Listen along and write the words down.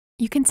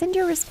you can send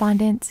your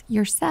respondents,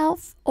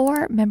 yourself,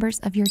 or members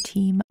of your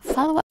team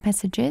follow-up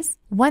messages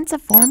once a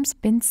form's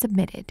been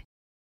submitted.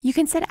 You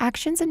can set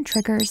actions and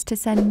triggers to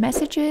send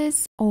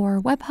messages or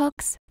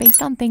webhooks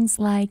based on things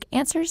like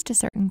answers to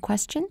certain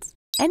questions,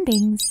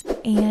 endings,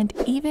 and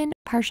even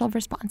partial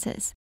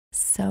responses.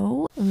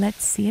 So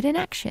let's see it in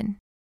action.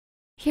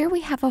 Here we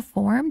have a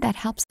form that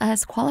helps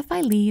us qualify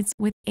leads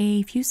with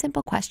a few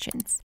simple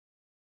questions.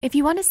 If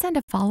you want to send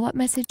a follow-up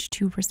message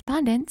to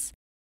respondents,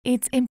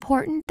 it's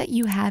important that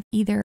you have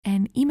either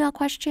an email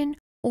question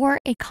or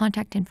a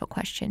contact info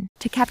question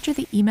to capture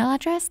the email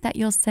address that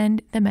you'll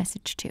send the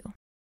message to.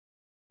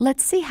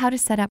 Let's see how to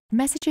set up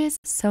messages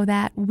so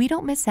that we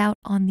don't miss out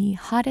on the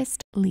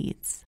hottest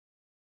leads.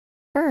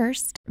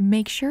 First,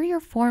 make sure your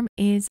form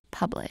is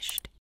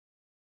published.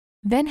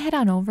 Then head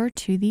on over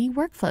to the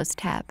Workflows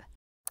tab.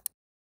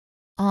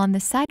 On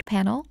the side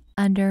panel,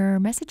 under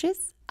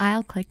Messages,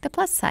 I'll click the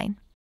plus sign.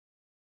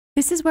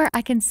 This is where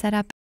I can set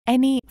up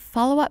any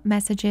follow-up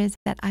messages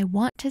that I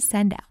want to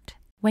send out.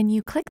 When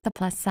you click the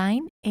plus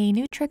sign, a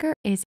new trigger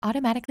is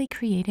automatically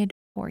created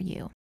for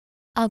you.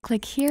 I'll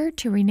click here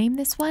to rename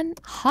this one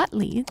Hot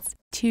Leads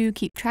to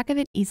keep track of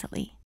it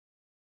easily.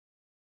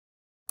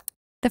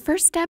 The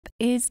first step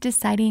is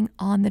deciding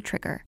on the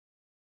trigger.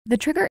 The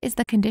trigger is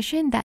the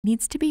condition that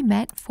needs to be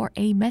met for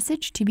a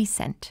message to be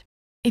sent.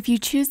 If you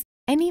choose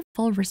any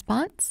full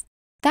response,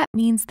 that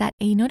means that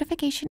a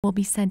notification will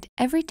be sent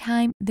every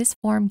time this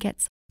form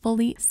gets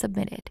fully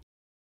submitted.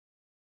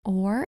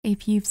 Or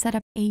if you've set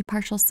up a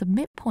partial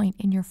submit point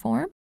in your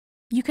form,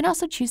 you can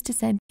also choose to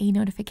send a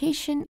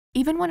notification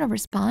even when a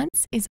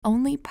response is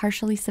only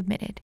partially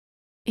submitted.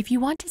 If you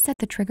want to set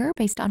the trigger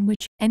based on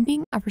which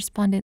ending a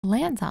respondent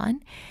lands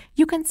on,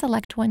 you can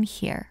select one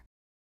here.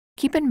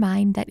 Keep in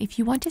mind that if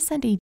you want to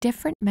send a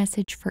different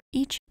message for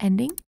each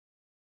ending,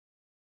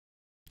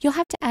 you'll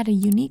have to add a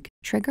unique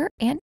trigger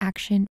and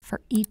action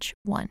for each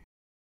one.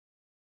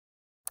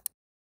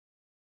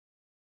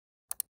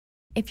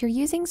 If you're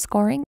using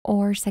scoring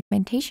or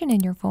segmentation in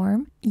your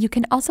form, you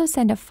can also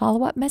send a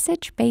follow-up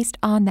message based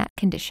on that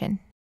condition.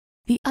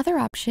 The other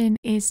option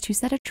is to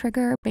set a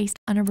trigger based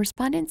on a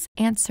respondent's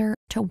answer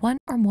to one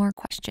or more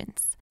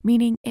questions,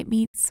 meaning it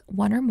meets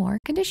one or more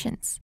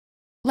conditions.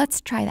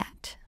 Let's try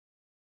that.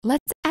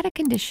 Let's add a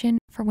condition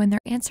for when their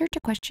answer to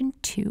question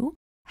 2,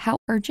 how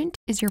urgent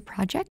is your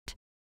project,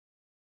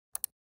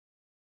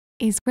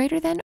 is greater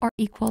than or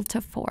equal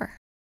to 4.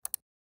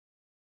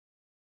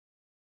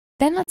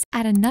 Then let's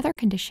add another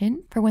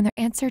condition for when their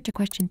answer to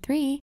question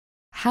 3,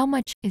 how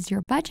much is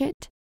your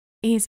budget,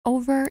 is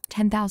over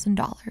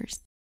 $10,000.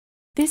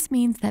 This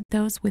means that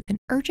those with an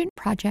urgent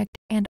project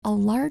and a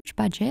large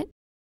budget,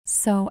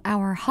 so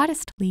our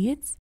hottest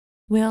leads,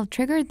 will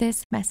trigger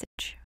this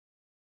message.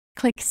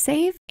 Click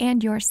Save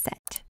and you're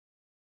set.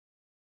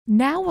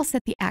 Now we'll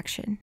set the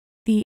action.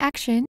 The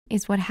action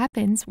is what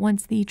happens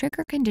once the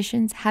trigger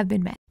conditions have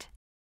been met.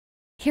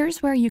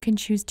 Here's where you can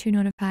choose to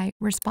notify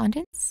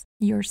respondents,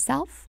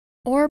 yourself,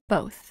 or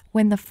both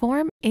when the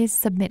form is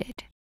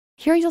submitted.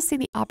 Here you'll see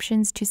the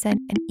options to send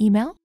an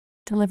email,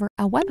 deliver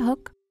a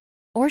webhook,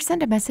 or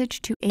send a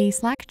message to a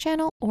Slack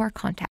channel or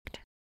contact.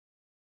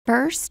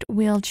 First,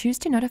 we'll choose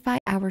to notify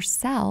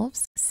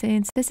ourselves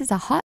since this is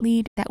a hot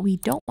lead that we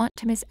don't want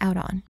to miss out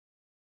on.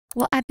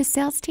 We'll add the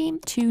sales team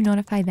to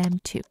notify them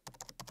too.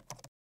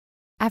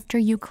 After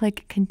you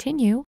click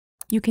Continue,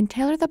 you can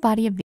tailor the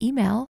body of the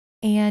email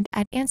and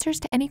add answers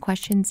to any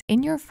questions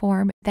in your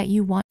form that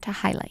you want to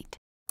highlight.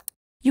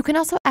 You can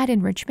also add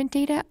enrichment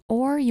data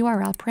or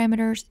URL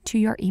parameters to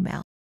your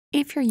email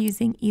if you're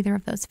using either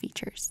of those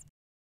features.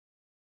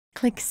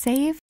 Click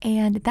Save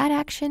and that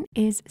action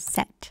is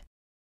set.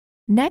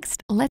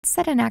 Next, let's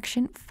set an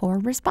action for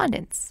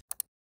respondents.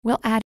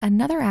 We'll add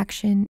another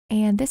action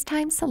and this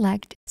time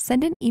select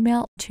Send an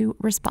email to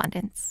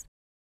respondents.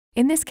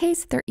 In this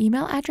case, their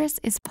email address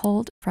is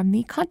pulled from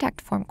the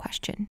contact form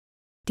question.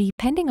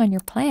 Depending on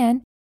your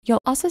plan,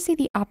 you'll also see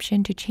the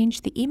option to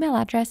change the email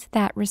address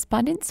that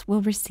respondents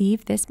will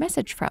receive this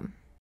message from.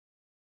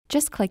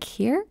 Just click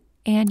here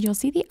and you'll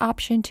see the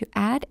option to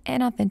add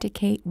and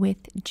authenticate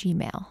with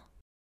Gmail.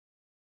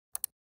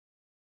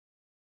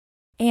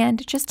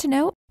 And just to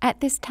note, at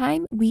this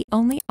time, we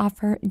only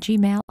offer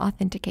Gmail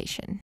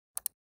authentication.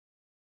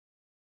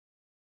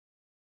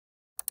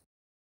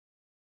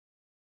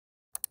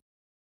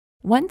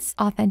 Once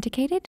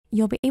authenticated,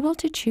 you'll be able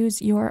to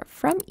choose your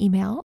From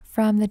email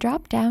from the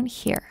drop-down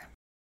here.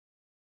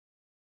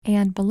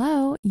 And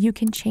below, you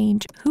can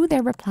change who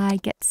their reply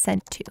gets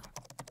sent to.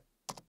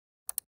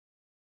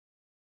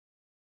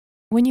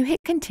 When you hit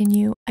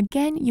Continue,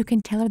 again, you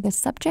can tailor the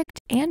subject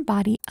and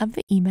body of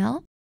the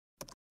email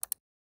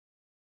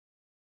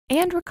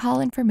and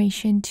recall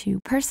information to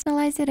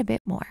personalize it a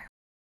bit more.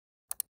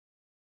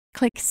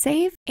 Click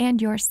Save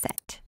and you're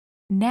set.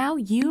 Now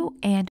you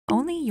and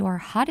only your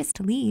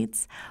hottest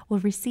leads will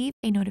receive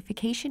a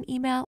notification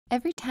email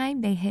every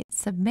time they hit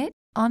Submit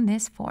on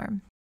this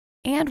form.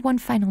 And one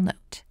final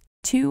note.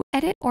 To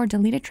edit or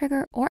delete a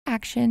trigger or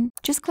action,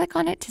 just click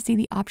on it to see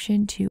the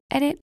option to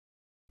edit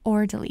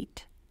or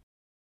delete.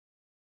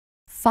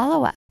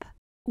 Follow up.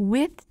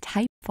 with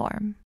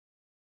Typeform.